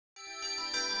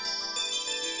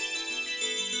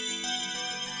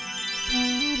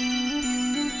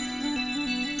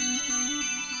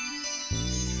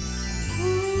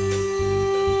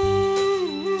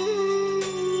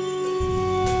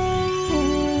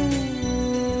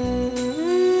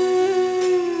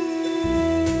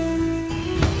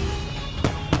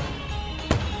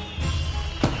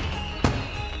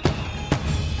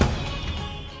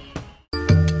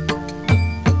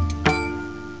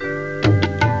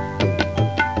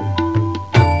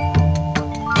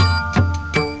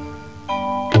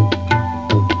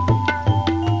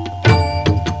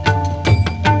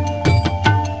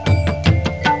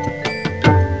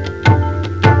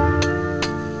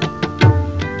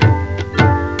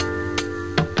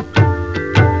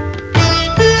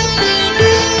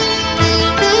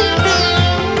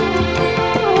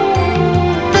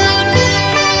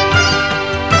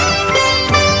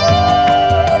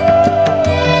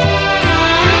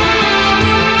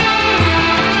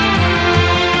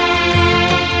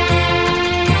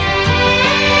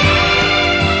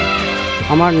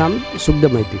আমার নাম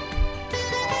সুখদেব মাইতি।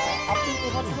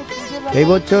 এই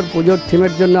বছর পুজোর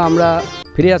থিমের জন্য আমরা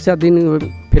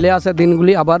ফেলে আসা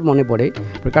দিনগুলি আবার মনে পড়ে,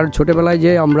 কারণ ছোটোবেলায়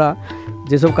যে আমরা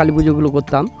যেসব কালী পুজোগুলো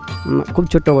করতাম খুব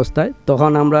ছোট্ট অবস্থায়,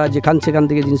 তখন আমরা সেখান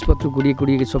থেকে জিনিসপত্র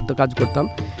কুড়িয়ে সব তো কাজ করতাম,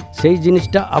 সেই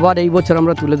জিনিসটা আবার এই বছর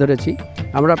আমরা তুলে ধরেছি।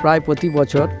 আমরা প্রায় প্রতি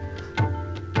বছর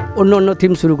অন্য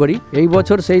থিম শুরু করি, এই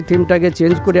বছর সেই থিমটাকে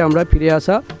চেঞ্জ করে আমরা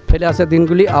ফেলে আসা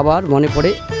দিনগুলি আবার মনে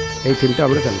পড়ে এই থিমটা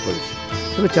আমরা চালু করেছি।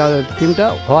 তবে থিমটা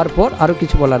হওয়ার পর আরও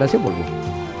কিছু বলার আছে বলবো।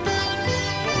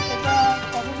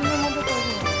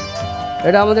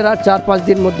 এটা আমাদের আর 4-5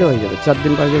 দিন মধ্যে হয়ে যাবে, 4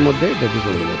 দিন 5 দিনের মধ্যে রেডি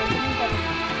করে দেবো।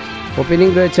 ওপেনিং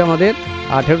রয়েছে আমাদের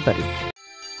 18 তারিখ।